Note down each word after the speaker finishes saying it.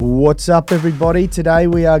What's up, everybody? Today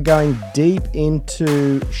we are going deep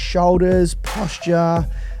into shoulders, posture.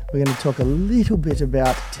 We're going to talk a little bit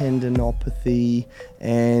about tendinopathy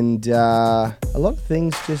and a lot of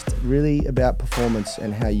things just really about performance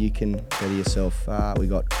and how you can better yourself. We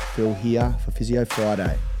got Phil here for Physio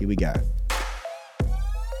Friday. Here we go.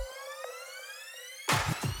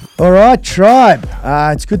 All right, tribe.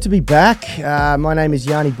 It's good to be back. My name is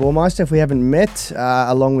Yanni Baumeister. If we haven't met,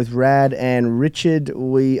 along with Rad and Richard,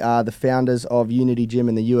 we are the founders of Unity Gym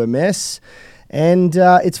and the UMS. And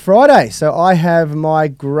it's Friday, so I have my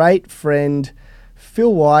great friend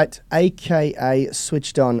Phil White, aka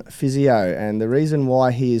Switched On Physio. And the reason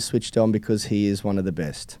why he is switched on because he is one of the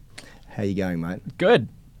best. How you going, mate? Good.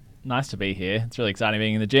 Nice to be here. It's really exciting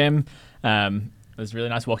being in the gym. It was really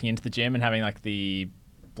nice walking into the gym and having like the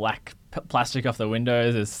black plastic off the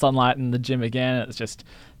windows. There's sunlight in the gym again. It's just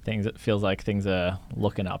things. It feels like things are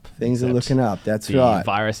looking up. Things are looking up. That's the right. The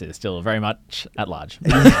virus is still very much at large.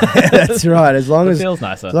 That's right. As long it as feels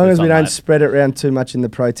nicer. As long as we don't spread it around too much in the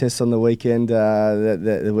protests on the weekend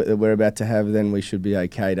that we're about to have, then we should be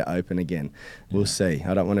okay to open again. We'll see.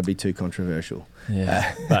 I don't want to be too controversial.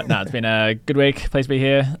 Yeah, but no, it's been a good week. Pleased to be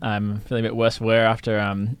here. I'm feeling a bit worse for wear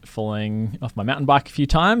after falling off my mountain bike a few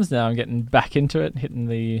times. Now I'm getting back into it, hitting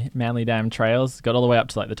the Manly Dam trails. Got all the way up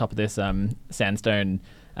to like the top of this sandstone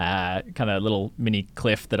kind of little mini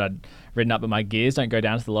cliff that I'd ridden up, but my gears don't go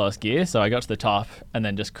down to the lowest gear. So I got to the top and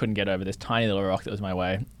then just couldn't get over this tiny little rock that was my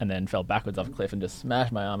way, and then fell backwards off a cliff and just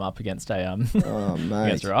smashed my arm up against a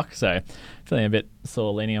against a rock. So feeling a bit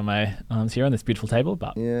sore leaning on my arms here on this beautiful table,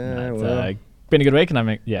 but it's been a good week, and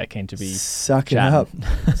I'm keen to be Suck it up.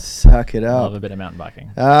 Suck it I up. love a bit of mountain biking.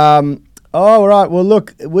 All right. Well,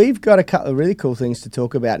 look, we've got a couple of really cool things to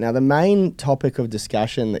talk about. Now, the main topic of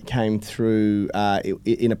discussion that came through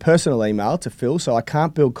in a personal email to Phil, so I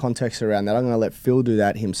can't build context around that. I'm going to let Phil do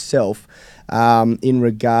that himself in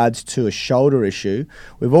regards to a shoulder issue.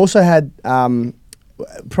 We've also had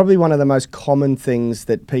probably one of the most common things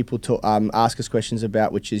that people ask us questions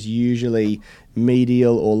about, which is usually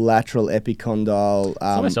medial or lateral epicondyle.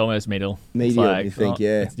 It's almost medial. Medial, like, you think,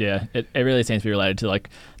 yeah. It really seems to be related to like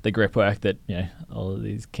the grip work that all of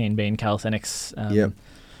these Keen Bean calisthenics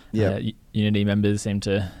Unity members seem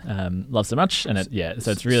to love so much, and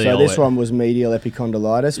so it's really. So this one was medial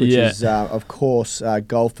epicondylitis, which is of course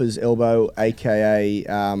golfer's elbow, aka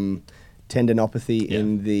tendinopathy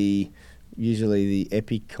in the. Usually the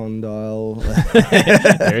epicondyle.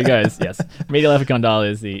 There he goes, yes. Medial epicondyle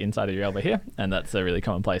is the inside of your elbow here, and that's a really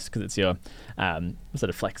common place because it's your sort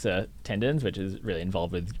of flexor tendons, which is really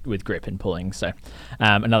involved with grip and pulling. So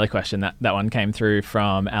another question, that one came through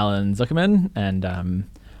from Alan Zuckerman, and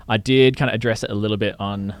I did kind of address it a little bit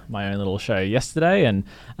on my own little show yesterday, and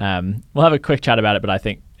we'll have a quick chat about it, but I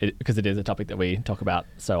think because it is a topic that we talk about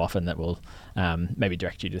so often that we'll maybe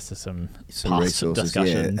direct you just to some past resources.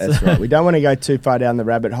 Discussions. Yeah, that's right. We don't want to go too far down the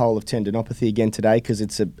rabbit hole of tendinopathy again today because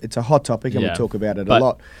it's a hot topic and we talk about it a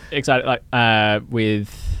lot. Excited,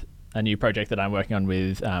 with a new project that I'm working on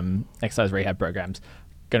with exercise rehab programs.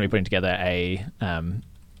 Going to be putting together a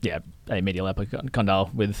medial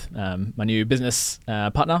epicondyle with my new business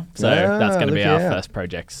partner. So that's going to be our first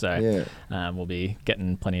project. So we'll be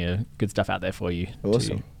getting plenty of good stuff out there for you.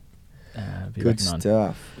 Awesome.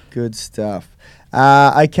 To Good stuff.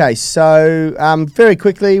 Okay, so very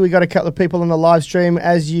quickly, we got a couple of people on the live stream.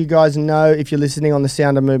 As you guys know, if you're listening on the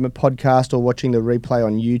Sound of Movement podcast or watching the replay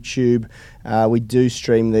on YouTube, we do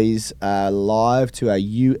stream these live to our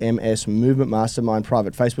UMS Movement Mastermind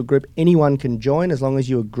private Facebook group. Anyone can join as long as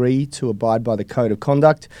you agree to abide by the code of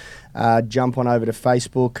conduct. Jump on over to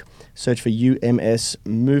Facebook, search for UMS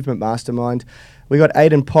Movement Mastermind. We got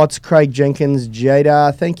Aidan Potts, Craig Jenkins,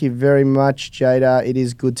 Jada. Thank you very much, Jada. It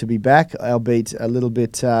is good to be back, albeit a little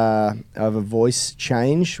bit of a voice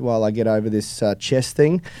change while I get over this chest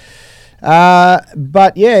thing.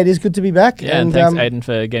 But yeah, it is good to be back. Yeah, and thanks, Aidan,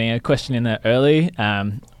 for getting a question in there early.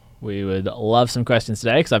 We would love some questions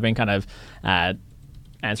today because I've been kind of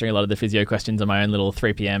answering a lot of the physio questions on my own little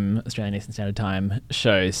 3 p.m. Australian Eastern Standard Time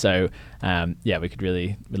show. So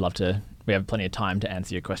we'd love to. We have plenty of time to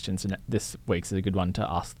answer your questions, and this week's is a good one to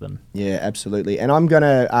ask them. Yeah, absolutely. And I'm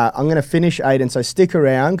gonna finish, Aidan. So stick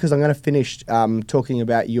around because I'm gonna finish talking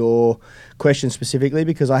about your question specifically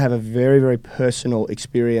because I have a very, very personal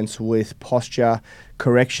experience with posture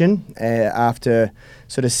correction after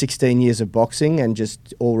sort of 16 years of boxing and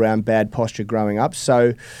just all round bad posture growing up.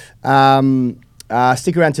 So.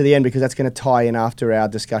 Stick around to the end because that's going to tie in after our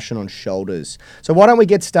discussion on shoulders. So why don't we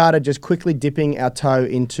get started just quickly dipping our toe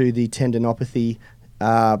into the tendinopathy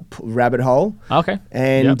rabbit hole. Okay.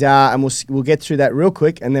 And we'll get through that real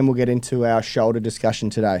quick, and then we'll get into our shoulder discussion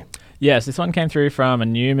today. Yes, this one came through from a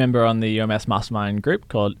new member on the UMS Mastermind group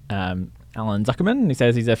called Alan Zuckerman. He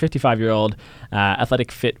says he's a 55-year-old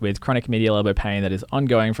athletic fit with chronic medial elbow pain that is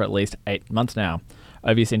ongoing for at least 8 months now.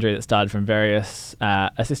 Obvious injury that started from various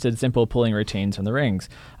assisted simple pulling routines from the rings.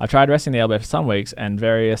 I've tried resting the elbow for some weeks and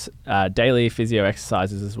various daily physio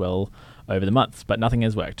exercises as well over the months, but nothing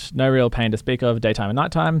has worked. No real pain to speak of daytime and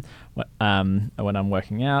nighttime. When I'm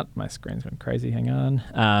working out, my screen's going crazy, hang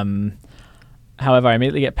on. However, I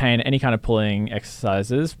immediately get pain any kind of pulling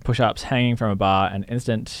exercises, push-ups, hanging from a bar, and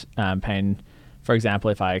instant pain. For example,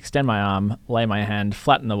 if I extend my arm, lay my hand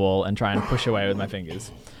flat on the wall, and try and push away with my fingers,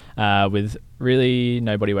 with really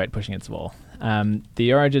no body weight pushing against the wall.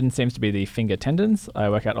 The origin seems to be the finger tendons. I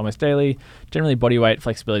work out almost daily, generally body weight,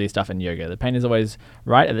 flexibility stuff, and yoga. The pain is always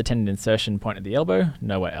right at the tendon insertion point at the elbow,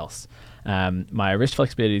 nowhere else. My wrist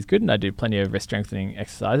flexibility is good, and I do plenty of wrist strengthening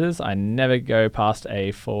exercises. I never go past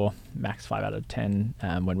a 4, max 5 out of 10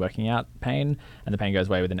 when working out pain, and the pain goes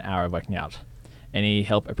away within an hour of working out. Any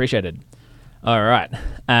help appreciated. All right.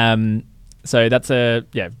 So that's a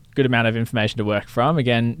good amount of information to work from.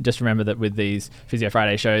 Again, just remember that with these Physio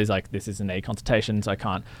Friday shows, like, this isn't a consultation, so I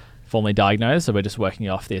can't formally diagnose. So we're just working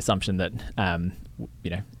off the assumption that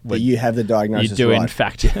that you have the diagnosis. You do right. in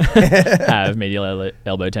fact have medial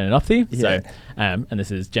elbow tendinopathy. Yeah. So, and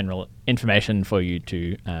this is general information for you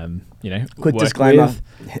to Quick work disclaimer. with.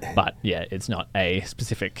 But yeah, it's not a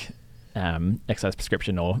specific exercise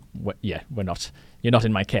prescription, or you're not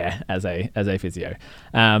in my care as a physio.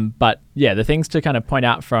 But yeah, the things to kind of point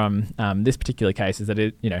out from this particular case is that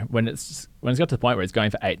when it's got to the point where it's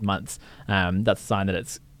going for 8 months, that's a sign that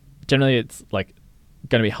it's like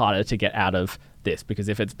going to be harder to get out of this, because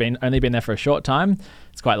if it's only been there for a short time,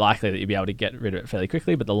 it's quite likely that you'll be able to get rid of it fairly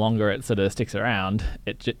quickly. But the longer it sort of sticks around,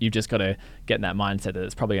 you've just got to get in that mindset that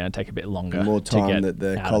it's probably going to take a bit longer. The more time to get that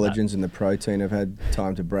the collagens and the protein have had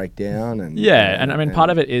time to break down, and and I mean, part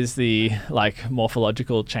of it is the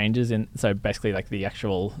morphological changes in, so basically like the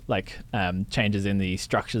actual changes in the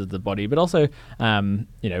structures of the body, but also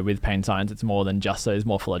with pain signs, it's more than just those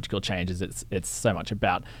morphological changes. It's so much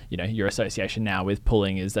about your association now with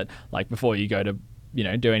pulling is that, like, before you go to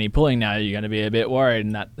do any pulling now, you're going to be a bit worried,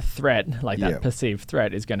 and that threat, that perceived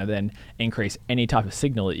threat, is going to then increase any type of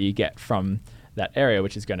signal that you get from that area,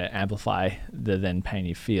 which is going to amplify the then pain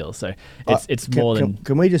you feel. So it's more than...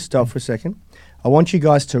 Can we just stop for a second? I want you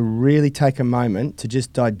guys to really take a moment to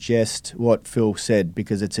just digest what Phil said,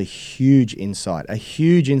 because it's a huge insight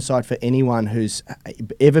for anyone who's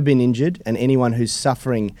ever been injured and anyone who's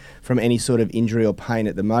suffering from any sort of injury or pain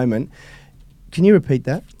at the moment. Can you repeat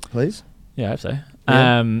that, please? Yeah, I hope so.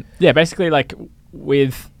 Yeah. Basically, like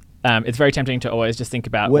with... it's very tempting to always just think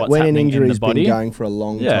about what's when happening an injury's in the body. been going for a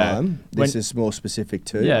long time. This is more specific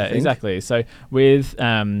too. Yeah, I think. exactly. So with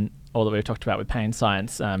all that we've talked about with pain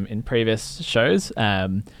science in previous shows,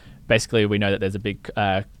 basically we know that there's a big,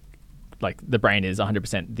 the brain is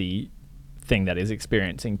 100% the thing that is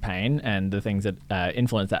experiencing pain, and the things that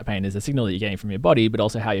influence that pain is the signal that you're getting from your body, but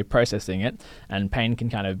also how you're processing it. And pain can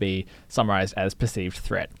kind of be summarized as perceived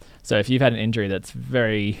threat. So if you've had an injury that's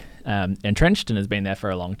very entrenched and has been there for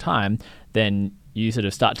a long time, then you sort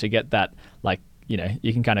of start to get that,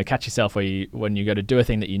 you can kind of catch yourself when you go to do a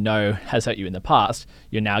thing that has hurt you in the past,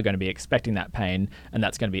 you're now going to be expecting that pain, and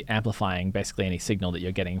that's going to be amplifying basically any signal that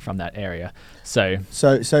you're getting from that area. So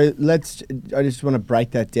I just want to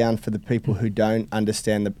break that down for the people who don't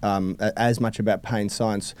understand as much about pain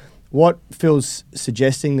science. What Phil's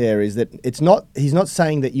suggesting there is that he's not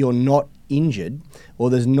saying that you're not injured or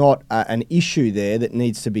there's not an issue there that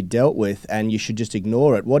needs to be dealt with and you should just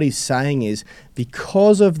ignore it. What he's saying is,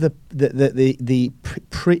 because of the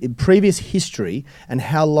previous history and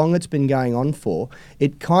how long it's been going on for,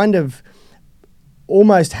 it kind of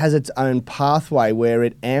almost has its own pathway where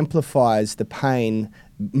it amplifies the pain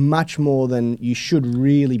much more than you should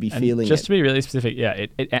really be feeling. Just to be really specific,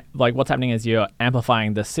 it what's happening is you're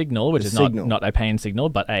amplifying the signal, which is not a pain signal,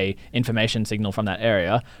 but a information signal from that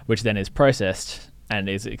area, which then is processed and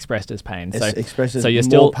is expressed as pain. It's expressed as you're more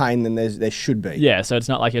still pain than there should be. Yeah, so it's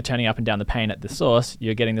not like you're turning up and down the pain at the source.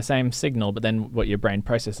 You're getting the same signal, but then what your brain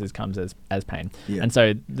processes comes as pain. Yeah. And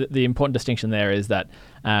so the important distinction there is that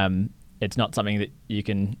it's not something that you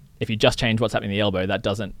can... If you just change what's happening in the elbow, that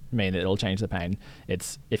doesn't mean that it'll change the pain.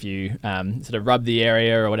 It's if you sort of rub the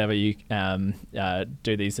area or whatever, you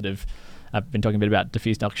do these sort of... I've been talking a bit about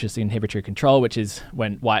diffuse noxious inhibitory control, which is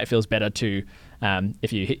why it feels better to,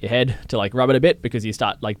 if you hit your head, to rub it a bit, because you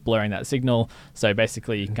start blurring that signal. So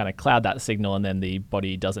basically you can kind of cloud that signal, and then the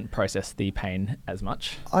body doesn't process the pain as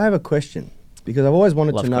much. I have a question. Because I've always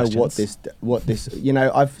wanted Love to know questions. what this,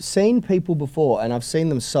 I've seen people before, and I've seen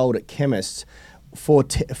them sold at chemists for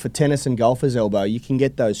tennis and golfer's elbow. You can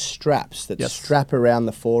get those straps that Yes. strap around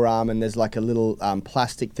the forearm, and there's like a little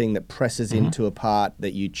plastic thing that presses into a part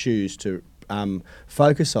that you choose to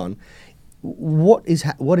focus on. What is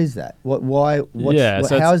that? How is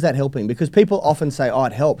that helping? Because people often say, "Oh,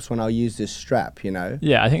 it helps when I use this strap,"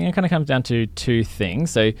 Yeah, I think it kind of comes down to two things.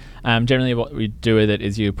 So generally what we do with it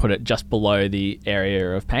is you put it just below the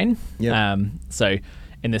area of pain. Yep. So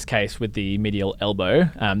in this case with the medial elbow,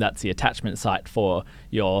 that's the attachment site for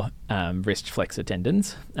your wrist flexor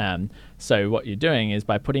tendons. So what you're doing is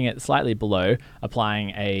by putting it slightly below, applying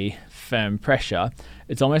a firm pressure,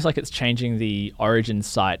 it's almost like it's changing the origin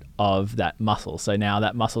site of that muscle. So now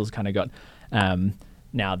that muscle's kind of got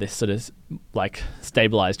now this sort of like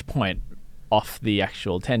stabilized point off the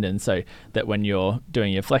actual tendon, so that when you're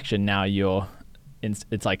doing your flexion, now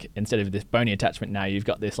it's like instead of this bony attachment, now you've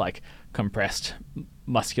got this like compressed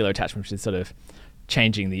muscular attachment, which is sort of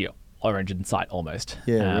changing the origin site almost.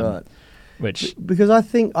 Yeah, right. Which Because I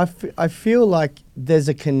think I feel like there's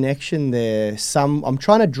a connection there. I'm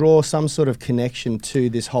trying to draw some sort of connection to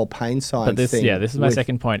this whole pain science thing. This is my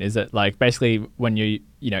second point, is that like basically when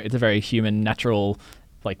it's a very human, natural,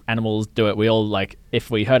 like animals do it. We all like, if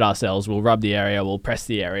we hurt ourselves, we'll rub the area, we'll press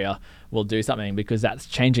the area, we'll do something, because that's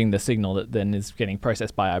changing the signal that then is getting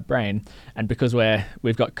processed by our brain. And because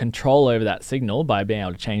we've got control over that signal by being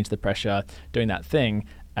able to change the pressure, doing that thing,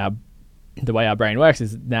 the way our brain works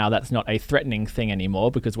is now that's not a threatening thing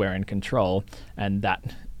anymore because we're in control, and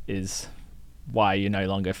that is why you're no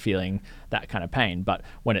longer feeling that kind of pain. But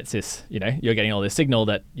when it's this, you're getting all this signal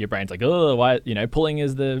that your brain's like, oh, why, pulling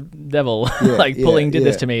is the devil, pulling did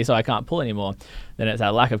this to me, so I can't pull anymore. Then it's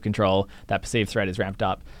that lack of control, that perceived threat is ramped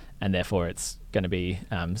up, and therefore it's going to be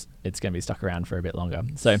stuck around for a bit longer.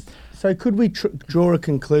 So could we draw a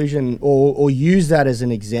conclusion or use that as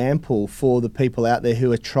an example for the people out there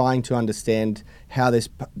who are trying to understand how this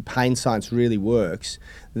pain science really works,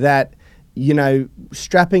 that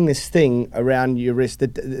strapping this thing around your wrist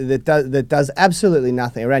that does absolutely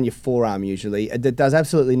nothing, around your forearm usually, that does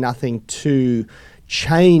absolutely nothing to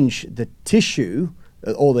change the tissue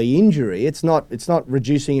or the injury. It's not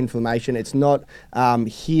reducing inflammation. It's not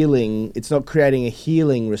healing. It's not creating a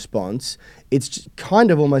healing response. It's just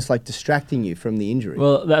kind of almost like distracting you from the injury.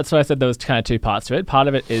 Well, that's why I said there was kind of two parts to it. Part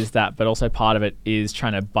of it is that, but also part of it is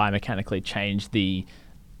trying to biomechanically change the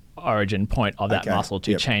origin point of that muscle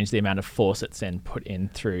to change the amount of force it's then put in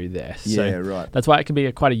through there. Right. That's why it can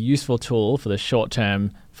be quite a useful tool for the short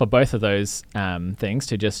term for both of those things,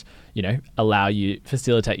 to just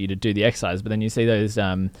facilitate you to do the exercise. But then you see those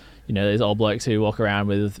those old blokes who walk around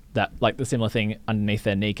with that, like the similar thing underneath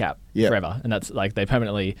their kneecap forever, and that's like they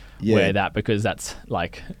permanently wear that because that's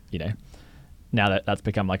like now that's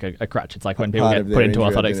become like a crutch. It's like when people get put into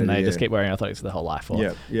orthotics and they just keep wearing orthotics for their whole life.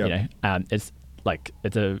 Or it's like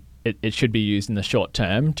it should be used in the short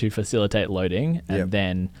term to facilitate loading, and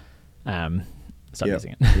then stop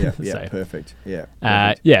using it. Perfect.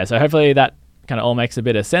 So hopefully that kind of all makes a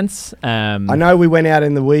bit of sense. I know we went out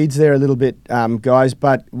in the weeds there a little bit, guys,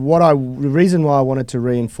 but the reason why I wanted to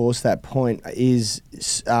reinforce that point is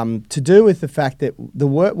to do with the fact that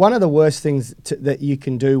one of the worst things that you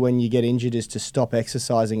can do when you get injured is to stop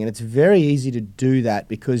exercising, and it's very easy to do that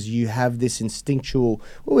because you have this instinctual.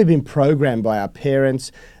 Well, we've been programmed by our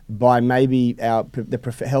parents, by maybe the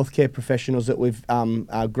healthcare professionals that we've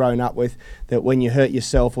grown up with, that when you hurt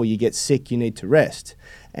yourself or you get sick, you need to rest.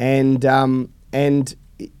 And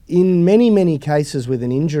in many, many cases with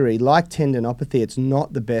an injury like tendinopathy, it's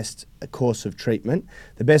not the best course of treatment.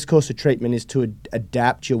 The best course of treatment is to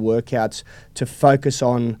adapt your workouts to focus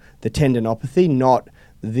on the tendinopathy, not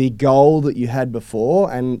the goal that you had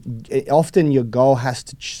before. And often your goal has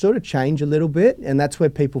to sort of change a little bit, and that's where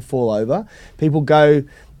people fall over. People go,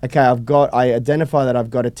 okay, I identify that I've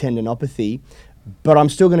got a tendinopathy, but I'm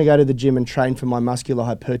still going to go to the gym and train for my muscular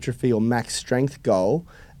hypertrophy or max strength goal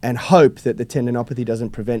and hope that the tendinopathy doesn't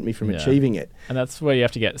prevent me from achieving it. And that's where you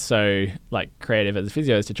have to get so like creative as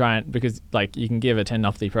physios to try and, because like you can give a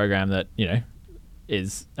tendinopathy program that,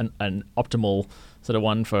 is an optimal sort of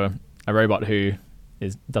one for a robot who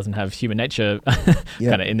doesn't have human nature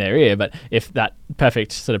kind of in their ear. But if that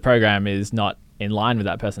perfect sort of program is not in line with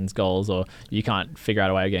that person's goals, or you can't figure out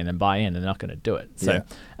a way of getting them buy in, they're not going to do it. So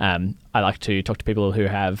I like to talk to people who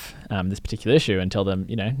have this particular issue and tell them,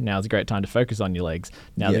 now's a great time to focus on your legs.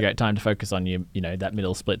 Now's a great time to focus on your, that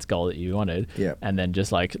middle splits goal that you wanted. And then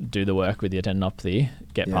just like do the work with your tendinopathy,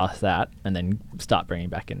 get past that, and then start bringing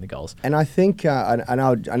back in the goals. And I think, I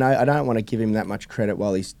don't want to give him that much credit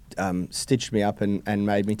while he's stitched me up and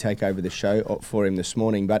made me take over the show for him this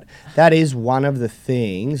morning, but that is one of the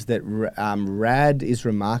things that Rad is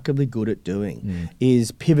remarkably good at doing,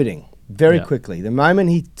 is pivoting very quickly. The moment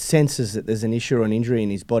he senses that there's an issue or an injury in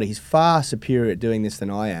his body, he's far superior at doing this than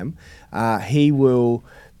I am. He will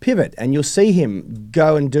pivot, and you'll see him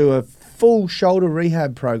go and do a full shoulder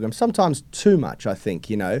rehab program, sometimes too much, I think,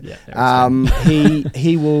 he will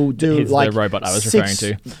do He's like the robot I was referring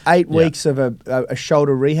to. 8 weeks of a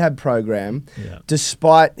shoulder rehab program,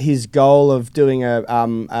 despite his goal of doing a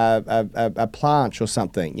planche or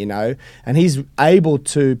something, and he's able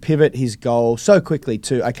to pivot his goal so quickly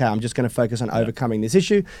to, okay, I'm just going to focus on overcoming this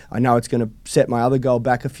issue. I know it's going to set my other goal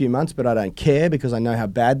back a few months, but I don't care because I know how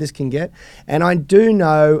bad this can get. And I do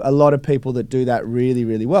know a lot of people that do that really,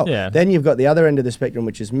 really well. Then you've got the other end of the spectrum,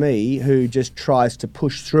 which is me, who just tries to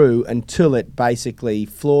push through until it basically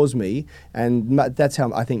floors me, and that's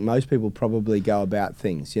how I think most people probably go about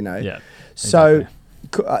things, So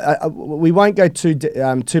we won't go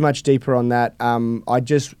too much deeper on that.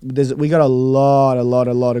 We got a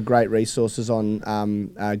lot of great resources on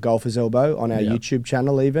Golfer's Elbow on our YouTube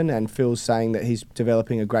channel even, and Phil's saying that he's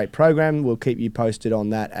developing a great program. We'll keep you posted on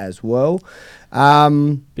that as well.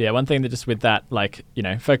 One thing that just with that,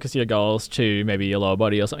 focus your goals to maybe your lower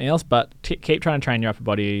body or something else, but keep trying to train your upper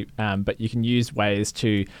body. But you can use ways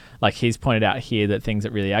to, like he's pointed out here, that things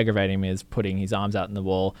that really aggravate him is putting his arms out in the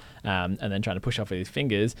wall and then trying to push off with his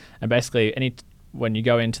fingers. And basically when you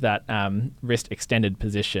go into that wrist extended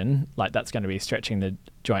position, like that's going to be stretching the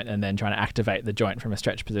joint, and then trying to activate the joint from a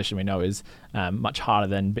stretch position we know is much harder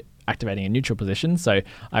than activating a neutral position. So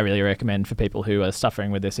I really recommend for people who are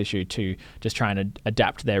suffering with this issue to just try and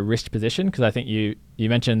adapt their wrist position, because I think you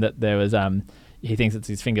mentioned that there was he thinks it's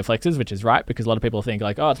his finger flexors, which is right, because a lot of people think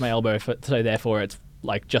like, oh, it's my elbow, so therefore it's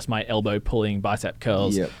like just my elbow pulling bicep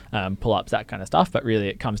curls, pull-ups, that kind of stuff. But really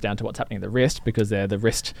it comes down to what's happening in the wrist, because they're the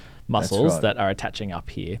wrist muscles that are attaching up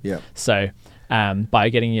here. So by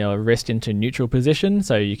getting your wrist into neutral position,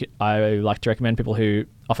 I like to recommend people who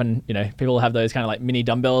often, people have those kind of like mini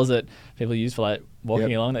dumbbells that people use for like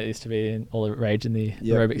walking along. That used to be in all the rage in the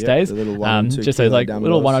aerobics days. The little 1 or 2 just those like dumbbells.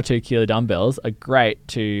 Little 1 or 2 kilo dumbbells are great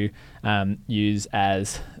to use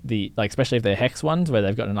as especially if they're hex ones where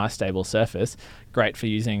they've got a nice stable surface, great for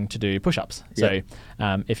using to do push-ups. So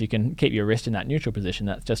if you can keep your wrist in that neutral position,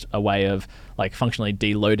 that's just a way of like functionally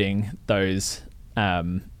deloading those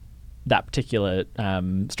that particular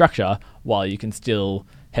structure while you can still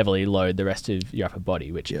heavily load the rest of your upper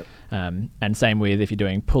body, which and same with if you're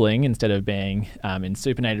doing pulling, instead of being in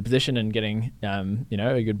supinated position and getting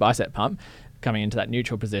a good bicep pump, coming into that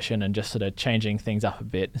neutral position and just sort of changing things up a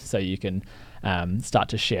bit so you can start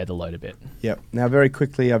to share the load a bit. Now very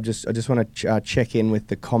quickly, I just want to check in with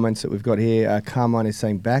the comments that we've got here. Carmine is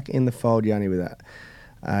saying back in the fold, Yanni, with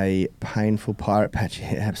a painful pirate patch.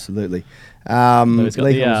 Yeah, absolutely. He's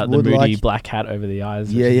got the moody black hat over the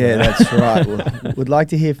eyes. That's right. Would like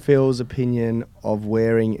to hear Phil's opinion of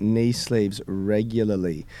wearing knee sleeves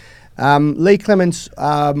regularly. Lee Clements,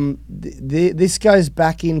 this goes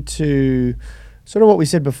back into sort of what we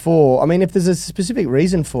said before. I mean, if there's a specific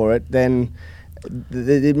reason for it, then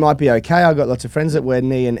it might be okay. I've got lots of friends that wear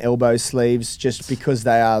knee and elbow sleeves just because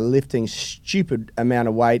they are lifting stupid amount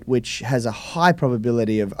of weight, which has a high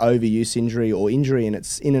probability of overuse injury or injury in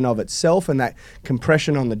and of itself, and that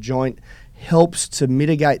compression on the joint helps to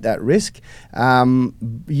mitigate that risk.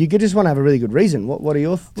 You just want to have a really good reason. What are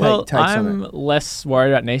your takes on it? I'm less worried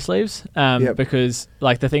about knee sleeves because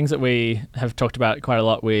like the things that we have talked about quite a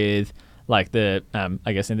lot with like the,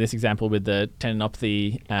 I guess in this example with the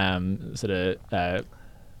tendinopathy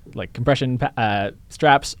like compression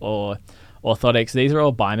straps or orthotics, these are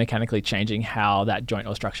all biomechanically changing how that joint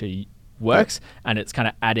or structure works, and it's kind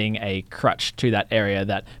of adding a crutch to that area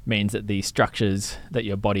that means that the structures that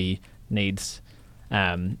your body needs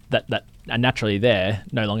that are naturally there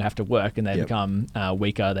no longer have to work, and they become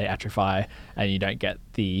weaker, they atrophy, and you don't get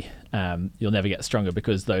the you'll never get stronger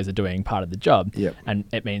because those are doing part of the job. And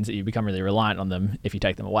it means that you become really reliant on them if you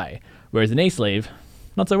take them away. Whereas the knee sleeve,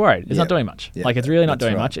 not so worried. It's not doing much. Like it's really not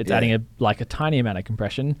doing much. It's adding a tiny amount of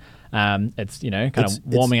compression. It's kind of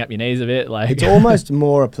warming up your knees a bit. Like it's almost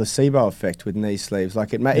more a placebo effect with knee sleeves.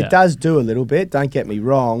 Like it does do a little bit. Don't get me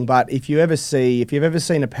wrong, but if you've ever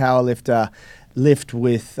seen a power lifter lift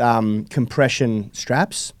with compression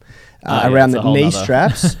straps. Yeah, Around it's the a whole knee nother-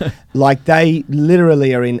 straps, like they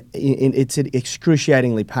literally are in it's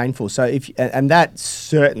excruciatingly painful. So and that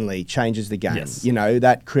certainly changes the game. Yes. You know,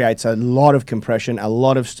 that creates a lot of compression, a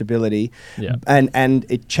lot of stability, Yeah. and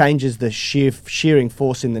it changes the shearing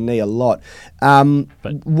force in the knee a lot.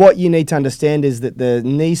 But- What you need to understand is that the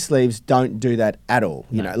knee sleeves don't do that at all.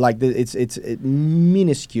 You know, like it's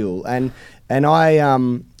minuscule, and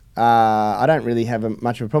I don't really have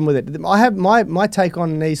much of a problem with it. I have my take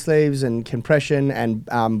on knee sleeves and compression and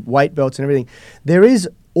weight belts and everything. There is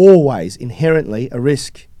always inherently a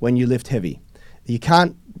risk when you lift heavy. You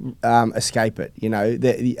can't escape it. You know,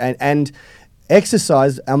 and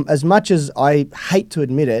exercise, as much as I hate to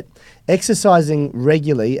admit it, exercising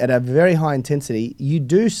regularly at a very high intensity, you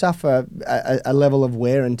do suffer a level of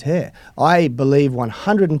wear and tear. I believe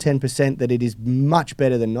 110% that it is much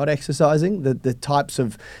better than not exercising. The types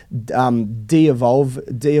of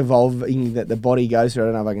de-evolving that the body goes through, I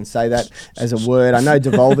don't know if I can say that as a word. I know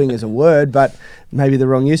devolving is a word, but maybe the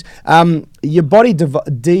wrong use. Your body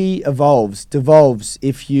devolves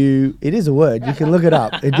if you... It is a word. You can look it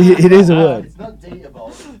up. It is a word. It's not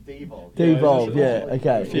de-evolve, it's devolve. Devolve, yeah.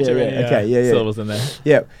 Okay. Yeah. syllables in there.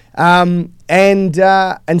 Yeah. And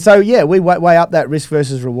so, yeah, we weigh up that risk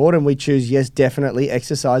versus reward, and we choose, yes, definitely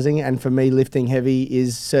exercising. And for me, lifting heavy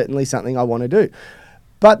is certainly something I want to do.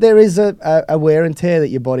 But there is a wear and tear that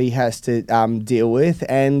your body has to deal with,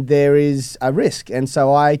 and there is a risk. And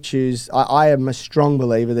so I am a strong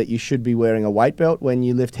believer that you should be wearing a weight belt when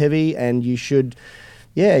you lift heavy, and you should...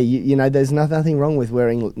 Yeah, you know, there's nothing wrong with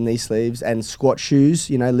wearing knee sleeves and squat shoes.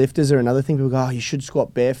 You know, lifters are another thing. People go, oh, you should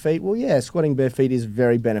squat bare feet. Well, yeah, squatting bare feet is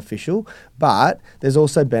very beneficial, but there's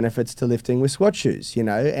also benefits to lifting with squat shoes, you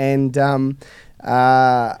know, and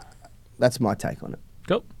that's my take on it.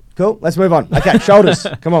 Cool, let's move on. Okay, shoulders.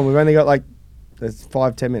 Come on, we've only got like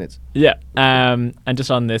 5-10 minutes. Yeah. And just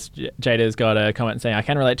on this, Jada's got a comment saying, I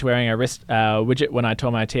can relate to wearing a wrist widget when I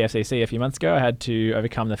tore my TFCC a few months ago. I had to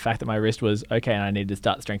overcome the fact that my wrist was okay and I needed to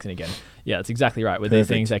start strengthening again. Yeah, that's exactly right. With these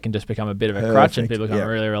things, they can just become a bit of a crutch and people become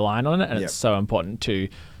really reliant on it. And it's so important to,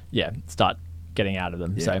 start getting out of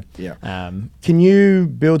them. Can you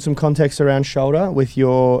build some context around shoulder with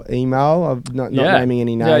your email? Of not naming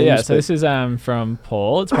any names. Yeah. So this is from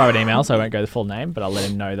Paul. It's a private email, so I won't go the full name, but I'll let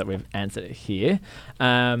him know that we've answered it here.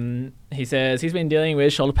 He says he's been dealing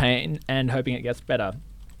with shoulder pain and hoping it gets better.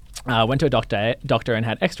 Went to a doctor and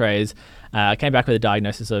had x-rays. Came back with a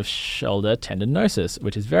diagnosis of shoulder tendinosis,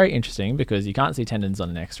 which is very interesting because you can't see tendons on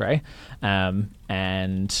an x-ray.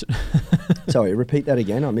 And sorry, repeat that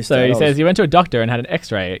again. I missed so that. he says he went to a doctor and had an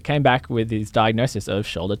x-ray. It came back with his diagnosis of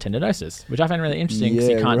shoulder tendinosis, which I find really interesting because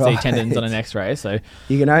you can't see tendons on an x-ray. So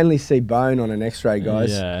you can only see bone on an x-ray,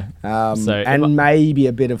 guys. Yeah. And maybe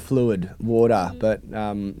a bit of fluid, water, but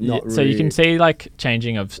not really. So you can see like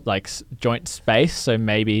changing of like joint space. So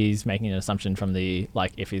maybe he's making an assumption from the,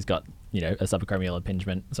 like, if he's got, you know, a subacromial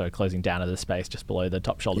impingement, so closing down of the space just below the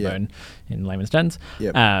top shoulder bone in layman's terms,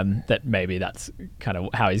 that maybe that's kind of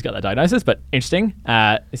how he's got that diagnosis. But interesting.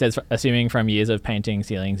 He says, assuming from years of painting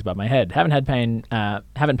ceilings above my head. Haven't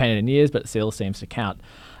painted in years, but still seems to count.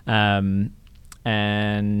 And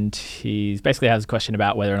he basically has a question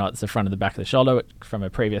about whether or not it's the front or the back of the shoulder from a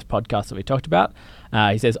previous podcast that we talked about.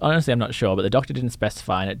 He says, honestly, I'm not sure, but the doctor didn't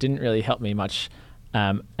specify and it didn't really help me much.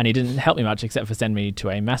 And he didn't help me much except for send me to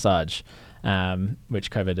a massage, which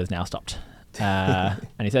COVID has now stopped. And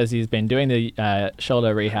he says he's been doing the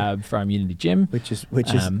shoulder rehab from Unity Gym. Which is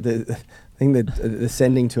the thing that the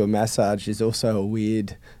sending to a massage is also a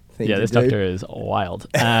weird thing to do. Yeah, this doctor is wild.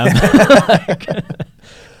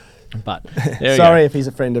 But sorry if he's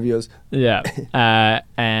a friend of yours. Yeah.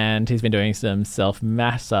 And he's been doing some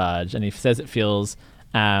self-massage, and he says it feels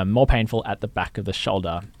more painful at the back of the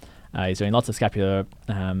shoulder. He's doing lots of scapular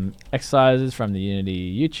exercises from the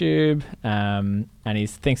Unity YouTube, and he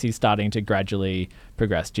thinks he's starting to gradually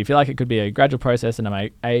progress. Do you feel like it could be a gradual process, and am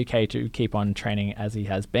I okay to keep on training as he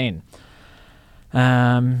has been? He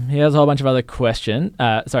has a whole bunch of other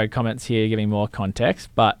comments here giving more context,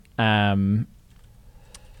 but there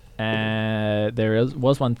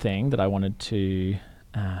was one thing that I wanted to...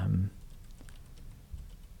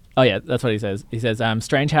 Oh yeah, that's what he says. He says,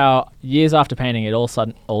 strange how years after painting it all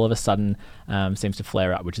of a sudden seems to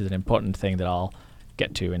flare up, which is an important thing that I'll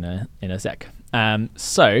get to in a sec.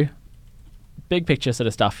 So, big picture sort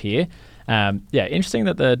of stuff here. Interesting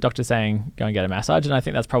that the doctor's saying go and get a massage, and I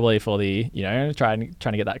think that's probably for the, trying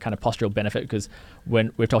to get that kind of postural benefit, because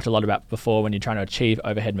when we've talked a lot about before, when you're trying to achieve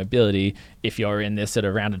overhead mobility, if you're in this sort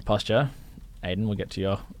of rounded posture, Aiden, we'll get to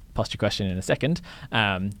your posture question in a second,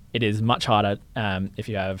 it is much harder if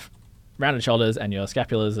you have rounded shoulders and your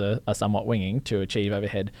scapulars are somewhat winging to achieve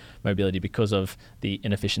overhead mobility because of the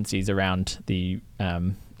inefficiencies around the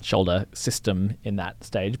shoulder system in that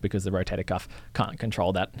stage, because the rotator cuff can't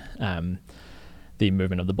control that the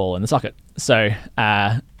movement of the ball in the socket. So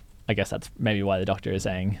I guess that's maybe why the doctor is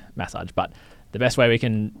saying massage. But the best way we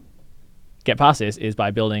can get past this is by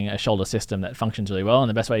building a shoulder system that functions really well, and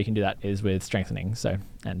the best way you can do that is with strengthening,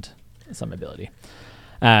 and some mobility.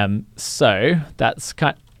 So that's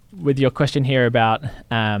with your question here about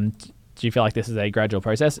do you feel like this is a gradual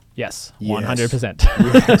process? Yes, 100%.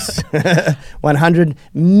 Yes. 100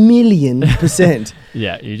 million %.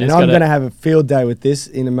 Yeah, you just and I'm going to have a field day with this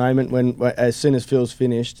in a moment when as soon as Phil's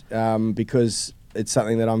finished, because it's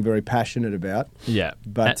something that I'm very passionate about. Yeah.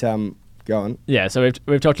 But go on. Yeah, so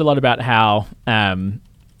we've talked a lot about how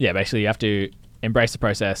basically you have to embrace the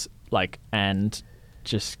process, and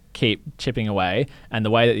just keep chipping away. And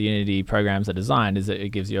the way that the Unity programs are designed is that it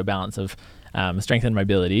gives you a balance of strength and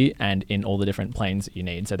mobility, and in all the different planes that you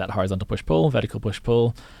need. So that horizontal push-pull, vertical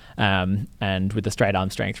push-pull, and with the straight arm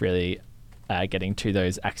strength really getting to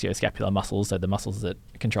those axioscapular muscles, so the muscles that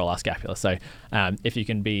control our scapula. So if you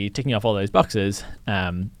can be ticking off all those boxes,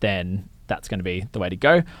 then that's going to be the way to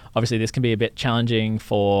go. Obviously, this can be a bit challenging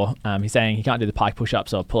for, he's saying he can't do the pike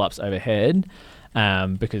push-ups or pull-ups overhead,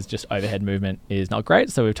 because just overhead movement is not great.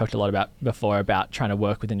 So we've talked a lot before about trying to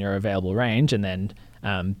work within your available range and then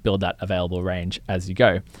build that available range as you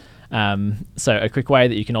go. So a quick way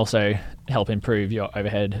that you can also help improve your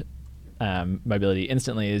overhead mobility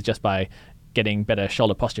instantly is just by getting better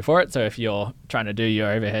shoulder posture for it. So if you're trying to do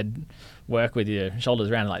your overhead work with your shoulders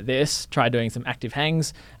around like this, try doing some active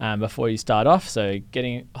hangs before you start off. So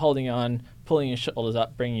holding on, pulling your shoulders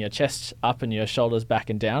up, bringing your chest up and your shoulders back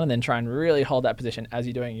and down, and then try and really hold that position as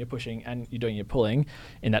you're doing your pushing and you're doing your pulling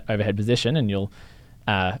in that overhead position, and you'll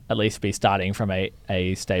at least be starting from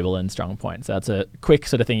a stable and strong point. So that's a quick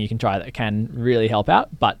sort of thing you can try that can really help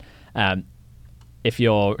out. But if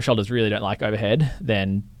your shoulders really don't like overhead,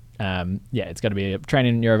 then it's going to be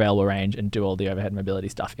training your available range and do all the overhead mobility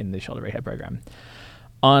stuff in the shoulder rehab program.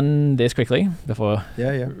 On this quickly, before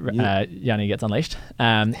Yanni gets unleashed.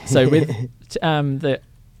 So with the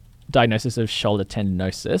diagnosis of shoulder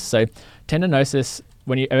tendinosis, so tendinosis,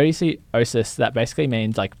 when you already see osis, that basically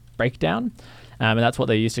means like breakdown. And that's what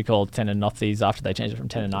they used to call tendinopathies after they changed it from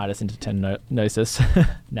tendinitis into tendinosis.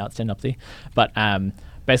 Now it's tendinopathy. But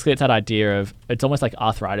basically it's that idea of, it's almost like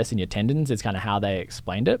arthritis in your tendons is kind of how they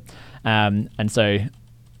explained it. And so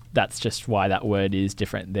that's just why that word is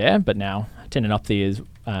different there. But now tendinopathy is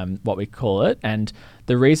what we call it. And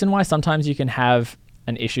the reason why sometimes you can have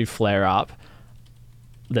an issue flare up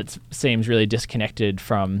that seems really disconnected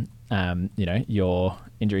from your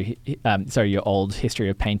injury, your old history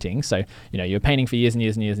of painting. So, you're painting for years and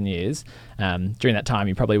years and years and years. During that time,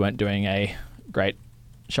 you probably weren't doing a great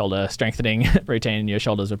shoulder strengthening routine. Your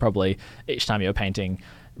shoulders were probably, each time you were painting,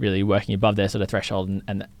 really working above their sort of threshold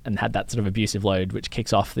and had that sort of abusive load, which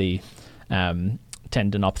kicks off the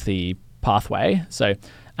tendinopathy pathway. So,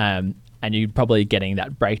 and you're probably getting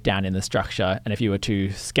that breakdown in the structure. And if you were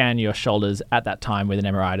to scan your shoulders at that time with an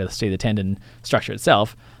MRI to see the tendon structure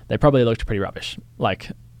itself, they probably looked pretty rubbish.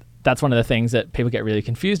 Like, that's one of the things that people get really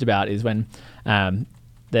confused about, is when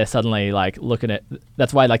they're suddenly like looking at,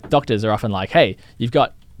 that's why like doctors are often like, hey, you've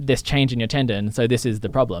got this change in your tendon, so this is the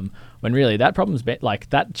problem. When really that problem's been, like,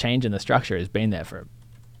 that change in the structure has been there for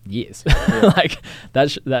years. Yeah. Like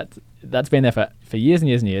that's been there for years and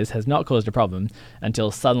years and years, has not caused a problem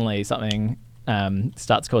until suddenly something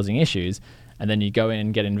starts causing issues, and then you go in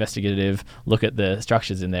and get investigative look at the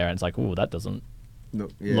structures in there, and it's like, oh, that doesn't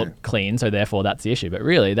look clean, so therefore that's the issue. But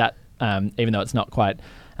really that even though it's not quite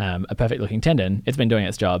a perfect looking tendon, it's been doing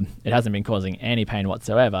its job. It hasn't been causing any pain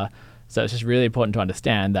whatsoever. So it's just really important to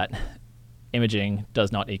understand that imaging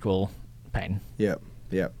does not equal pain. Yep.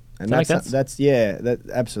 And that's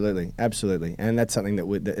absolutely, and that's something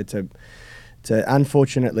that it's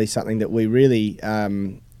unfortunately something that we really,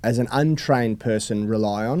 as an untrained person,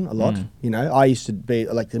 rely on a lot. I used to be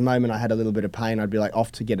like, the moment I had a little bit of pain, I'd be like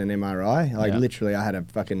off to get an MRI. Like literally, I had a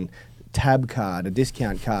fucking tab card, a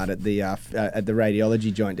discount card at the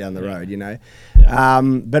radiology joint down the road.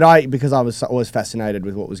 But because I was always fascinated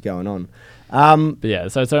with what was going on. So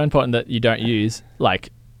it's so important that you don't use like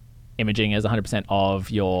imaging as 100% of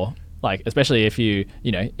your, like, especially if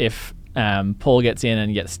if Paul gets in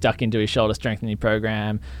and gets stuck into his shoulder strengthening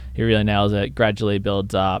program, he really nails it, gradually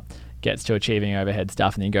builds up, gets to achieving overhead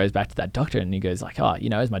stuff, and then goes back to that doctor and he goes like,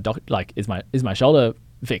 is my shoulder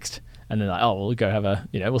fixed? And then like, oh, we'll go have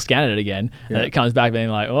we'll scan it again. And it comes back being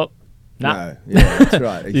like, oh, Nah. No, yeah, that's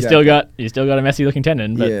right. Exactly. You still got a messy looking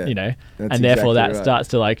tendon, but Yeah, you know, that's and therefore exactly that right. starts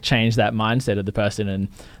to like change that mindset of the person, and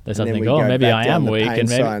they And start to then think, we oh, go maybe back I am down the weak, pain and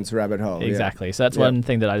maybe science rabbit hole. exactly. So that's Yep. one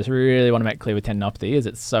thing that I just really want to make clear with tendinopathy is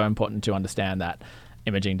it's so important to understand that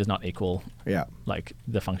imaging does not equal Yeah. like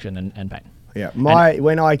the function and pain. Yeah,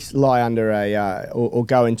 when I lie under or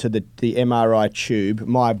go into the MRI tube,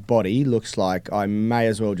 my body looks like I may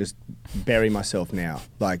as well just bury myself now.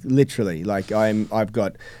 Like literally, like I've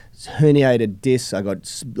got herniated discs. I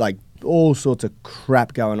got like all sorts of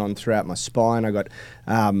crap going on throughout my spine. I got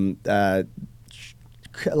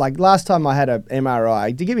like last time I had an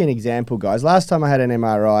MRI, to give you an example, guys, last time I had an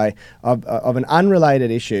MRI of an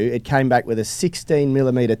unrelated issue, it came back with a 16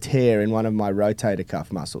 millimeter tear in one of my rotator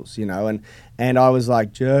cuff muscles, you know, and I was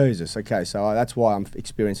like, Jesus, okay, so that's why I'm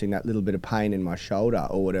experiencing that little bit of pain in my shoulder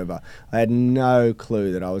or whatever. I had no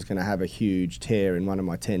clue that I was going to have a huge tear in one of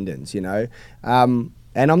my tendons, you know. And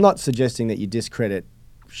I'm not suggesting that you discredit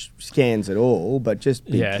scans at all, but just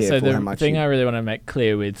be careful so the how much thing I really want to make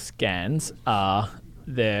clear with scans are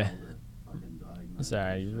Rad's.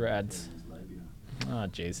 Oh,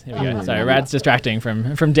 jeez. Here we go. So Rad's distracting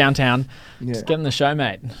from downtown. Yeah. Just getting the show,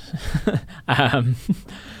 mate.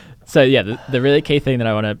 So yeah, the really key thing that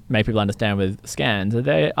I want to make people understand with scans is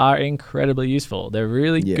they are incredibly useful. They're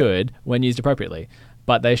really good when used appropriately,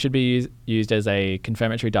 but they should be used as a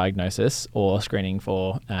confirmatory diagnosis or screening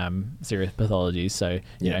for serious pathologies. So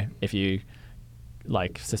you know, if you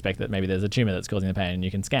like suspect that maybe there's a tumor that's causing the pain,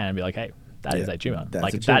 you can scan and be like, hey, that is a tumor.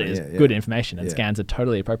 Like that is good information, and scans are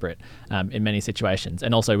totally appropriate in many situations.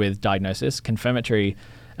 And also with diagnosis, confirmatory.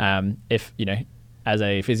 If you know, as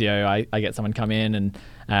a physio, I get someone come in and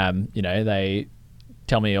you know, they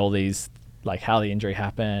tell me all these like how the injury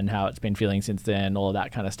happened, how it's been feeling since then, all of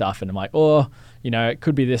that kind of stuff, and I'm like, oh, you know, it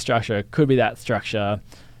could be this structure, it could be that structure.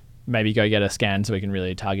 Maybe go get a scan so we can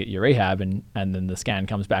really target your rehab, and then the scan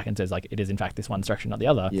comes back and says like it is in fact this one structure, not the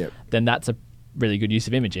other. Then that's a really good use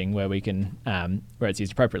of imaging where we can where it's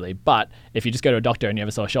used appropriately. But if you just go to a doctor and you have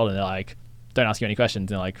a sore shoulder and they're like, don't ask you any questions,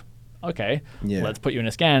 and they're like, okay, let's put you in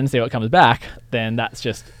a scan, see what comes back, then that's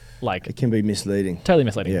just like it can be misleading. Totally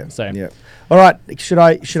misleading. All right, should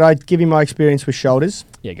I give you my experience with shoulders?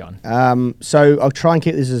 Yeah, go on. So I'll try and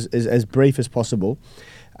keep this as brief as possible.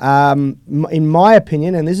 In my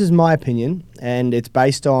opinion, and this is my opinion, and it's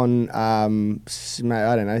based on, I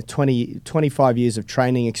don't know, 25 years of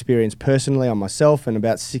training experience personally on myself and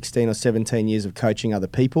about 16 or 17 years of coaching other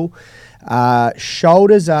people.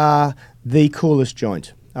 Shoulders are the coolest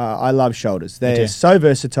joint. I love shoulders. They're so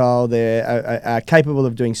versatile. They're capable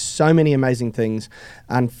of doing so many amazing things.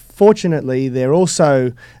 Unfortunately, they're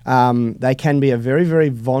also, they can be a very, very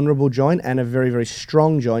vulnerable joint and a very, very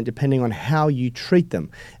strong joint depending on how you treat them.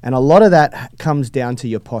 And a lot of that comes down to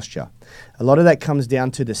your posture. A lot of that comes down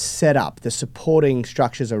to the setup, the supporting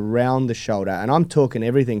structures around the shoulder. And I'm talking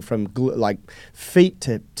everything from like feet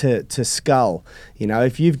to skull. You know,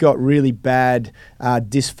 if you've got really bad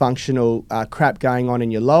dysfunctional crap going on in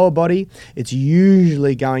your lower body, it's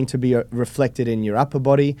usually going to be reflected in your upper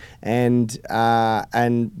body. And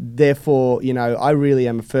therefore, you know, I really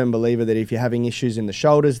am a firm believer that if you're having issues in the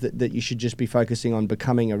shoulders, that you should just be focusing on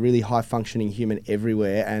becoming a really high functioning human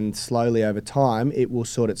everywhere, and slowly over time, it will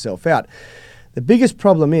sort itself out. The biggest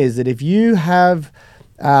problem is that if you have,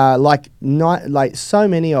 like so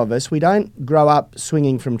many of us, we don't grow up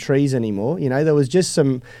swinging from trees anymore. You know, there was just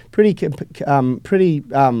some pretty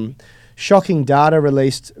shocking data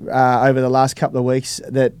released over the last couple of weeks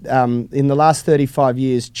that in the last 35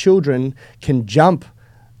 years, children can jump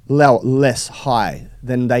less high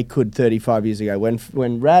than they could 35 years ago.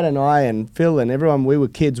 When Rad and I and Phil and everyone, we were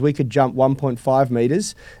kids, we could jump 1.5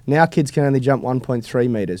 meters. Now kids can only jump 1.3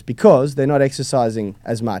 meters because they're not exercising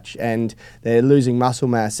as much and they're losing muscle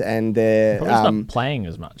mass, and they're not playing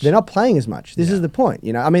as much. They're not playing as much. This is the point.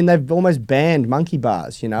 You know, I mean, they've almost banned monkey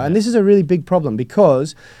bars, you know, and this is a really big problem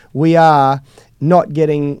because we are not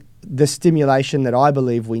getting the stimulation that I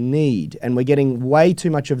believe we need, and we're getting way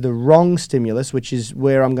too much of the wrong stimulus, which is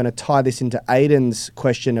where I'm going to tie this into Aiden's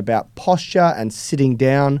question about posture and sitting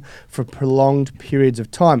down for prolonged periods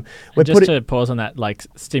of time. Just to pause on that, like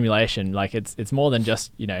stimulation, like it's more than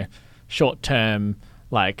just, you know, short term,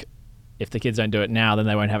 like if the kids don't do it now, then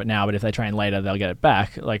they won't have it now, but if they train later, they'll get it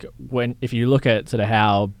back. Like if you look at sort of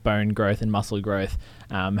how bone growth and muscle growth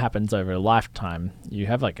happens over a lifetime, you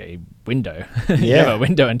have like a window. You have a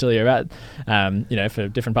window until you're about, you know, for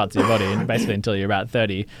different parts of your body, and basically until you're about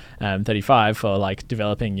 30, 35 for like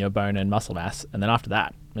developing your bone and muscle mass. And then after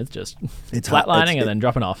that, it's just It's flatlining and then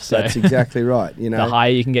dropping off. So that's exactly right. You know, the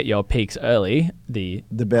higher you can get your peaks early, the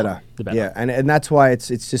better. The better. Yeah, and that's why it's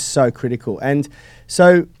just so critical. And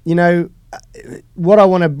so, you know, what I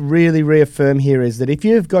want to really reaffirm here is that if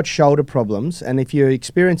you've got shoulder problems and if you're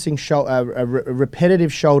experiencing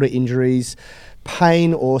repetitive shoulder injuries,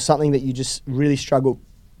 pain, or something that you just really struggle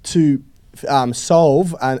to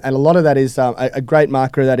solve, and a lot of that is a great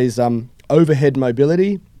marker of that is overhead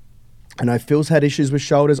mobility. I know Phil's had issues with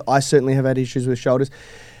shoulders. I certainly have had issues with shoulders.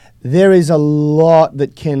 There is a lot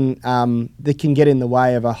that can get in the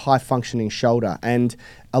way of a high functioning shoulder, and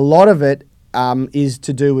a lot of it is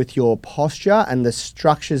to do with your posture and the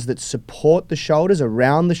structures that support the shoulders,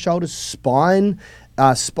 around the shoulders, spine,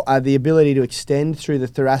 the ability to extend through the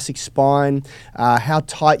thoracic spine, how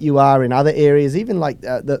tight you are in other areas, even like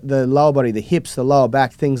the lower body, the hips, the lower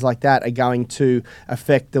back, things like that are going to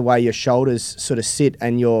affect the way your shoulders sort of sit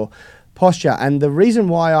and your posture. And the reason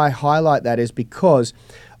why I highlight that is because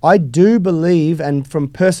I do believe, and from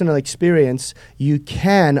personal experience, you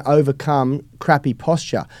can overcome crappy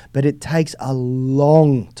posture, but it takes a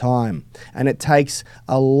long time, and it takes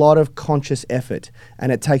a lot of conscious effort,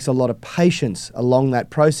 and it takes a lot of patience along that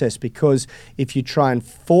process, because if you try and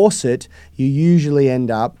force it, you usually end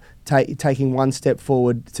up taking one step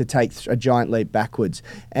forward to take a giant leap backwards.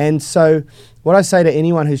 And so what I say to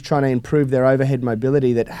anyone who's trying to improve their overhead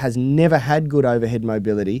mobility that has never had good overhead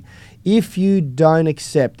mobility, if you don't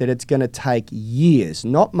accept that it's going to take years,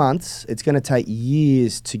 not months, it's going to take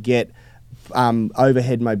years to get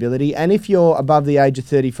overhead mobility. And if you're above the age of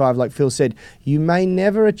 35, like Phil said, you may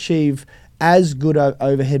never achieve as good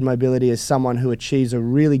overhead mobility as someone who achieves a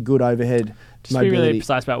really good overhead Just mobility. to be really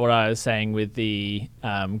precise about what I was saying with the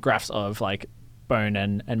graphs of like bone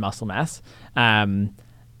and muscle mass.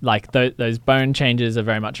 Like those bone changes are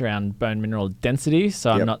very much around bone mineral density.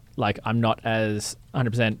 So Yep. I'm not as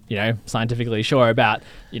 100% scientifically sure about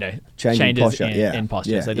Changing changes posture, in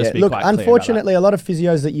posture. Yeah, So just yeah. be Look, quite clear about unfortunately, a lot of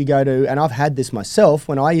physios that you go to, and I've had this myself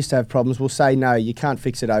when I used to have problems, will say no, you can't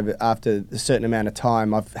fix it after a certain amount of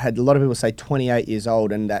time. I've had a lot of people say 28 years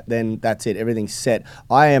old, and then that's it, everything's set.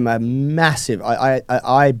 I am a massive.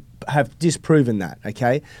 I have disproven that,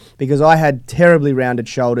 okay, because I had terribly rounded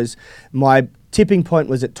shoulders. My tipping point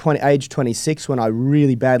was at age 26 when I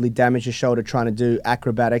really badly damaged a shoulder trying to do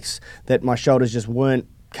acrobatics that my shoulders just weren't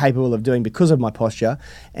capable of doing because of my posture.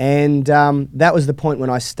 And that was the point when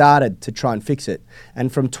I started to try and fix it. And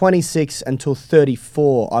from 26 until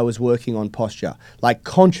 34, I was working on posture, like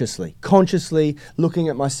consciously looking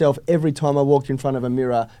at myself every time I walked in front of a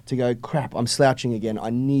mirror to go, crap, I'm slouching again.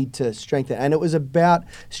 I need to strengthen. And it was about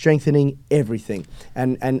strengthening everything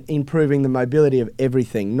and improving the mobility of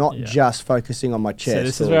everything, not just focusing on my chest. So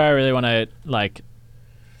this is where I really want to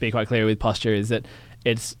be quite clear with posture, is that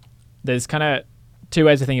there's kind of two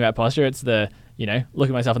ways to think about posture. It's the, look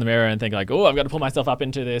at myself in the mirror and think like, oh, I've got to pull myself up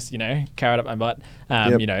into this, carrot up my butt,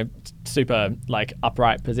 super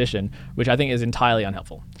upright position, which I think is entirely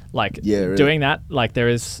unhelpful. Really. Doing that,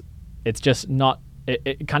 it's just not,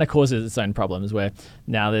 it kind of causes its own problems, where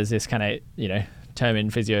now there's this kind of, term in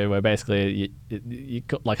physio where basically you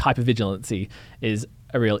hypervigilancy is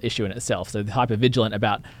a real issue in itself. So the hypervigilant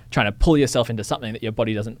about trying to pull yourself into something that your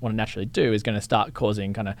body doesn't want to naturally do is going to start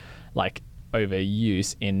causing kind of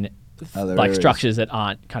overuse in structures that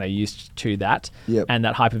aren't kind of used to that. Yep. And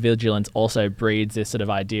that hypervigilance also breeds this sort of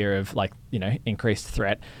idea of increased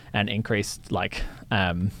threat and increased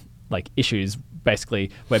issues,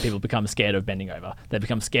 basically, where people become scared of bending over. They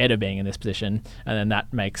become scared of being in this position, and then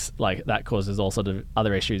that makes that causes all sort of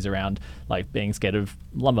other issues around being scared of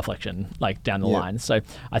lumbar flexion down the line. So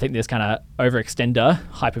I think this kind of overextender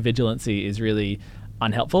hypervigilancy is really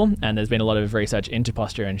unhelpful, and there's been a lot of research into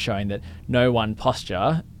posture and showing that no one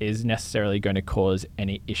posture is necessarily going to cause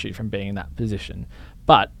any issue from being in that position.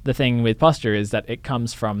 But the thing with posture is that it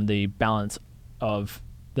comes from the balance of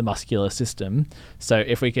the muscular system. So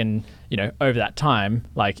if we can, over that time,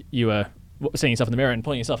 you were seeing yourself in the mirror and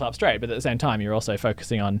pulling yourself up straight, but at the same time you're also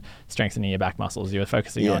focusing on strengthening your back muscles. You're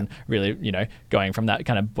focusing on really, going from that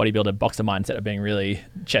kind of bodybuilder boxer mindset of being really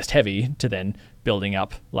chest heavy to then building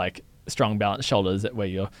up strong balanced shoulders, that where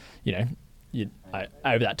you're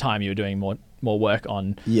over that time you were doing more work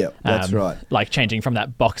on that's right, changing from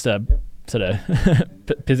that boxer sort of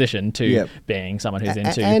position to Yep. being someone who's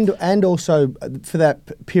into. And also for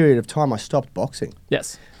that period of time, I stopped boxing.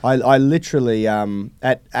 Yes. I literally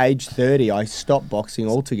at age 30 I stopped boxing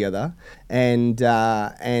altogether and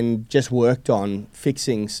just worked on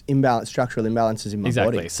fixing structural imbalances in my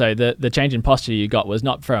Exactly. body. So the change in posture you got was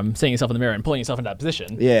not from seeing yourself in the mirror and pulling yourself into that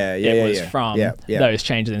position. It was from those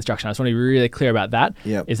changes in instruction. I just want to be really clear about that.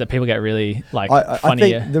 Yep. Is that people get really like I funny.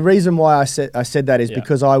 think the reason why I said that is Yeah.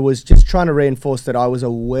 because I was just trying to reinforce that I was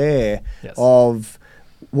aware Yes. of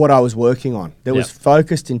what I was working on. There was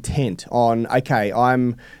focused intent on, okay,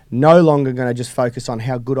 I'm no longer going to just focus on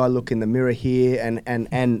how good I look in the mirror here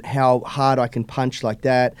and how hard I can punch like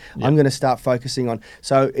that. Yep. I'm going to start focusing on.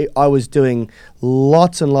 So I was doing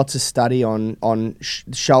lots and lots of study on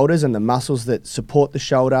shoulders and the muscles that support the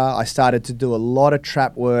shoulder. I started to do a lot of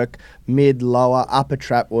trap work, mid, lower, upper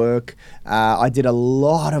trap work. I did a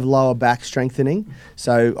lot of lower back strengthening.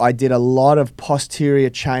 So I did a lot of posterior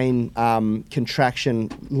chain contraction,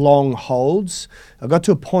 long holds. I got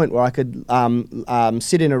to a point where I could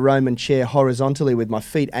sit in a Roman chair horizontally with my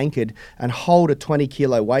feet anchored and hold a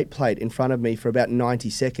 20-kilo weight plate in front of me for about 90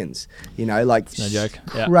 seconds. You know, like no joke.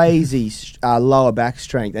 Yeah. crazy lower back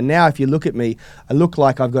strength. And now if you look at me, I look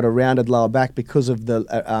like I've got a rounded lower back because of the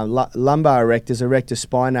lumbar erectors, erector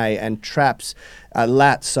spinae, and traps,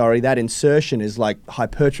 lats, sorry, that insertion is like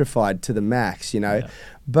hypertrophied to the max, you know. Yeah.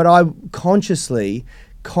 But I consciously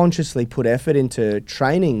put effort into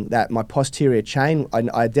training that my posterior chain. I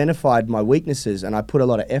identified my weaknesses and I put a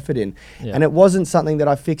lot of effort in. Yeah. And it wasn't something that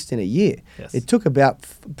I fixed in a year. Yes. It took about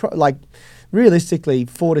realistically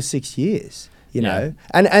 4 to 6 years, you know.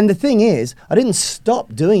 And the thing is, I didn't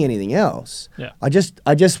stop doing anything else. Yeah. I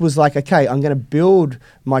just was like, okay, I'm going to build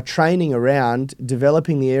my training around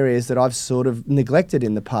developing the areas that I've sort of neglected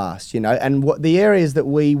in the past, you know. And what the areas that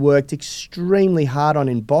we worked extremely hard on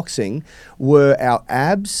in boxing were our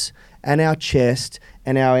abs and our chest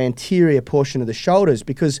and our anterior portion of the shoulders,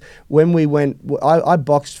 because when we went, I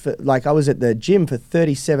boxed for, like, I was at the gym for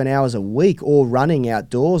 37 hours a week or running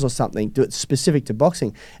outdoors or something specific to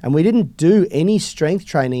boxing, and we didn't do any strength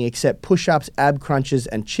training except push-ups, ab crunches,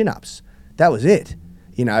 and chin-ups. That was it,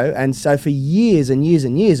 you know. And so for years and years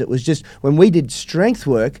and years, it was just, when we did strength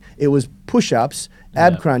work, it was push-ups,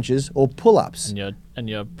 ab crunches, or pull-ups. And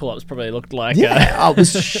your pull-ups probably looked like It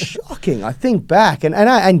was shocking. I think back,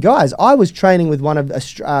 and guys, I was training with one of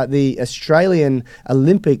the Australian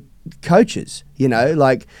Olympic coaches. You know,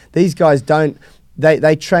 like, these guys don't.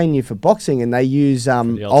 They train you for boxing and they use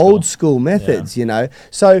old school methods. You know,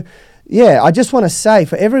 so. Yeah, I just want to say,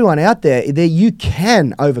 for everyone out there, you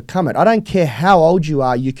can overcome it. I don't care how old you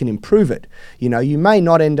are, you can improve it. You know, you may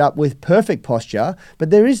not end up with perfect posture, but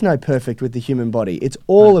there is no perfect with the human body. It's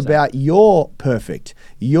all 100%. about your perfect,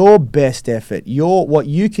 your best effort, what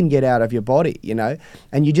you can get out of your body, you know.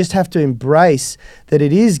 And you just have to embrace that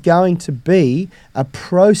it is going to be a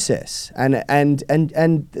process. And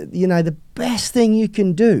you know, the best thing you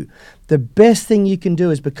can do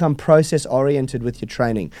is become process oriented with your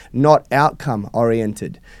training, not outcome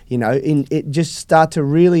oriented. You know, just start to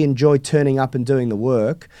really enjoy turning up and doing the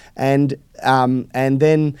work, and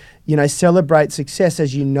then, you know, celebrate success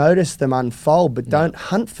as you notice them unfold, but don't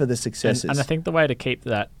hunt for the successes. And I think the way to keep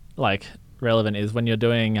that like relevant is when you're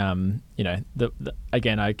doing, you know,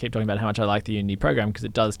 again, I keep talking about how much I like the Unity program because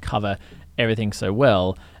it does cover everything so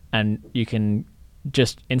well, and you can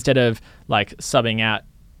just, instead of like subbing out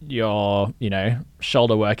your, you know,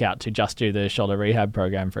 shoulder workout to just do the shoulder rehab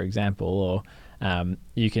program, for example, or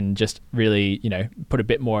you can just really, you know, put a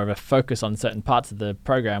bit more of a focus on certain parts of the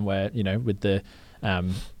program where, you know, with the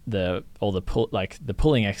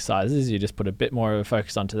pulling exercises, you just put a bit more of a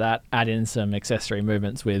focus onto that, add in some accessory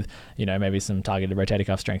movements with, you know, maybe some targeted rotator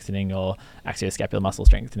cuff strengthening or axioscapular muscle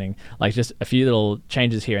strengthening. Like, just a few little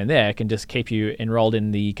changes here and there can just keep you enrolled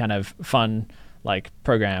in the kind of fun like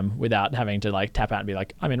program without having to like tap out and be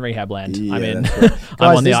like, I'm in rehab land. Yeah, I'm in. right. I'm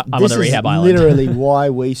Guys, on the rehab island. This is literally why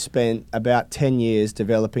we spent about 10 years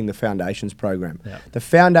developing the Foundations program. Yeah. The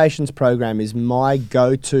Foundations program is my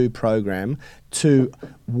go-to program to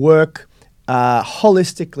work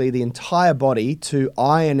holistically the entire body to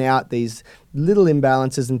iron out these little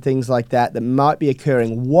imbalances and things like that might be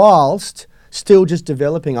occurring whilst still just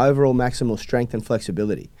developing overall maximal strength and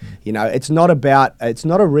flexibility. You know, it's not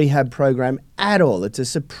a rehab program at all. It's a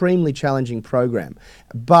supremely challenging program.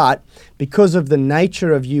 But because of the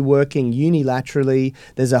nature of you working unilaterally,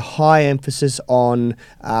 there's a high emphasis on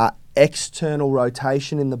external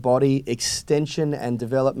rotation in the body, extension and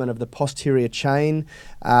development of the posterior chain,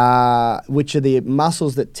 which are the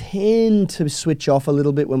muscles that tend to switch off a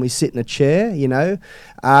little bit when we sit in a chair,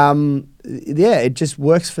 it just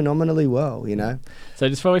works phenomenally well, So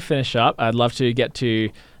just before we finish up, I'd love to get to,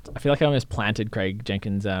 I feel like I almost planted Craig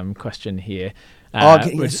Jenkins' question here.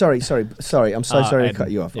 Sorry. I'm so sorry to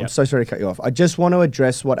cut you off. Yep. I'm so sorry to cut you off. I just want to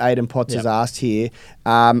address what Aidan Potts has asked here.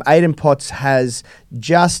 Aidan Potts has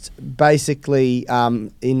just basically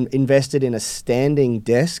invested in a standing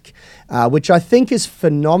desk, which I think is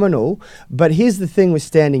phenomenal. But here's the thing with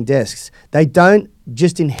standing desks. They don't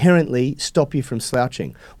just inherently stop you from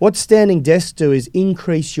slouching. What standing desks do is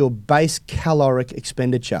increase your base caloric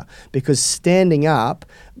expenditure, because standing up,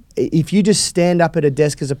 if you just stand up at a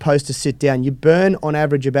desk as opposed to sit down, you burn on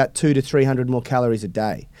average about 200 to 300 more calories a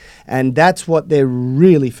day. And that's what they're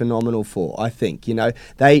really phenomenal for, I think.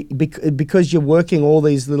 Because you're working all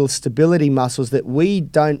these little stability muscles that we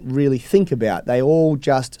don't really think about. They all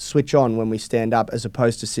just switch on when we stand up as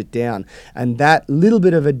opposed to sit down. And that little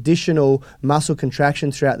bit of additional muscle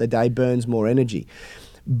contraction throughout the day burns more energy.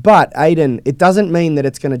 But Aidan, it doesn't mean that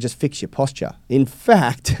it's going to just fix your posture. In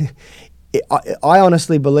fact, I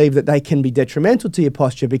honestly believe that they can be detrimental to your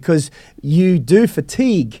posture, because you do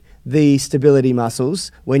fatigue the stability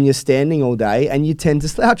muscles when you're standing all day, and you tend to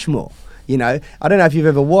slouch more. I don't know if you've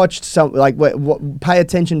ever watched pay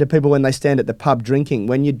attention to people when they stand at the pub drinking.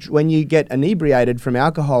 When you get inebriated from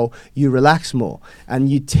alcohol, you relax more and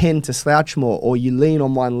you tend to slouch more, or you lean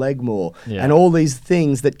on one leg more, and all these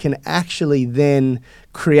things that can actually then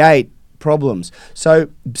create problems. So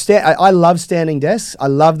I love standing desks. I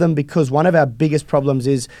love them because one of our biggest problems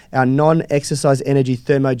is our non-exercise energy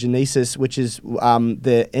thermogenesis, which is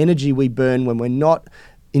the energy we burn when we're not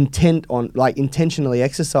intentionally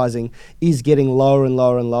exercising, is getting lower and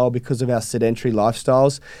lower and lower because of our sedentary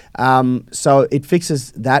lifestyles. So it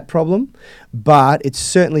fixes that problem, but it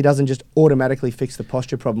certainly doesn't just automatically fix the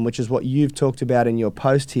posture problem, which is what you've talked about in your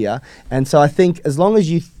post here. And so I think as long as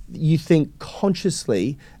you think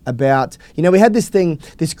consciously about, we had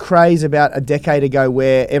this craze about a decade ago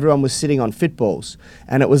where everyone was sitting on fit balls,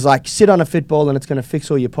 and it was like, sit on a fit ball and it's going to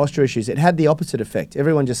fix all your posture issues. It had the opposite effect.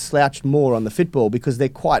 Everyone just slouched more on the fit ball because they're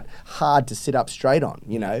quite hard to sit up straight on,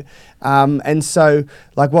 and so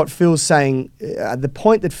like what Phil's saying, the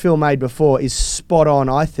point that Phil made before is spot on,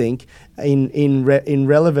 I think, in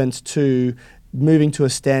relevance to moving to a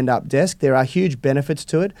stand-up desk. There are huge benefits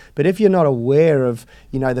to it, but if you're not aware of,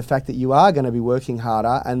 the fact that you are going to be working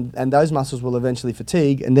harder, and those muscles will eventually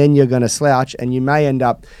fatigue, and then you're going to slouch, and you may end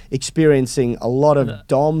up experiencing a lot of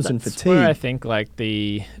DOMS and fatigue. Where I think like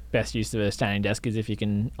the best use of a standing desk is if you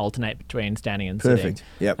can alternate between standing and sitting.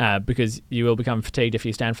 Yep. Because you will become fatigued if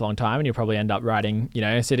you stand for a long time, and you'll probably end up riding,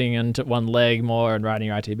 sitting into one leg more and riding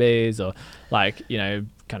your ITBs, or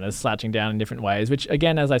kind of slouching down in different ways, which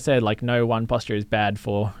again, as I said, like no one posture is bad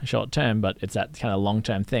for short term, but it's that kind of long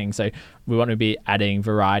term thing. So we want to be adding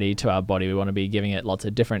variety to our body. We want to be giving it lots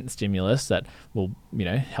of different stimulus that will,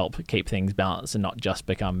 help keep things balanced and not just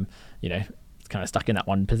become, kind of stuck in that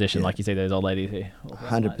one position, like you see those old ladies who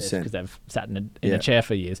 100%, because they've sat in a chair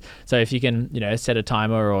for years. So if you can, set a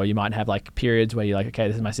timer, or you might have like periods where you're like, okay,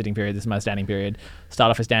 this is my sitting period, this is my standing period. Start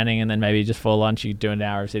off with standing, and then maybe just for lunch you do an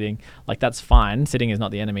hour of sitting. Like that's fine. Sitting is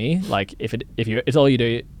not the enemy. Like if it's all you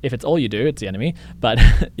do, it's the enemy. But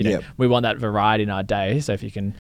we want that variety in our day. So if you can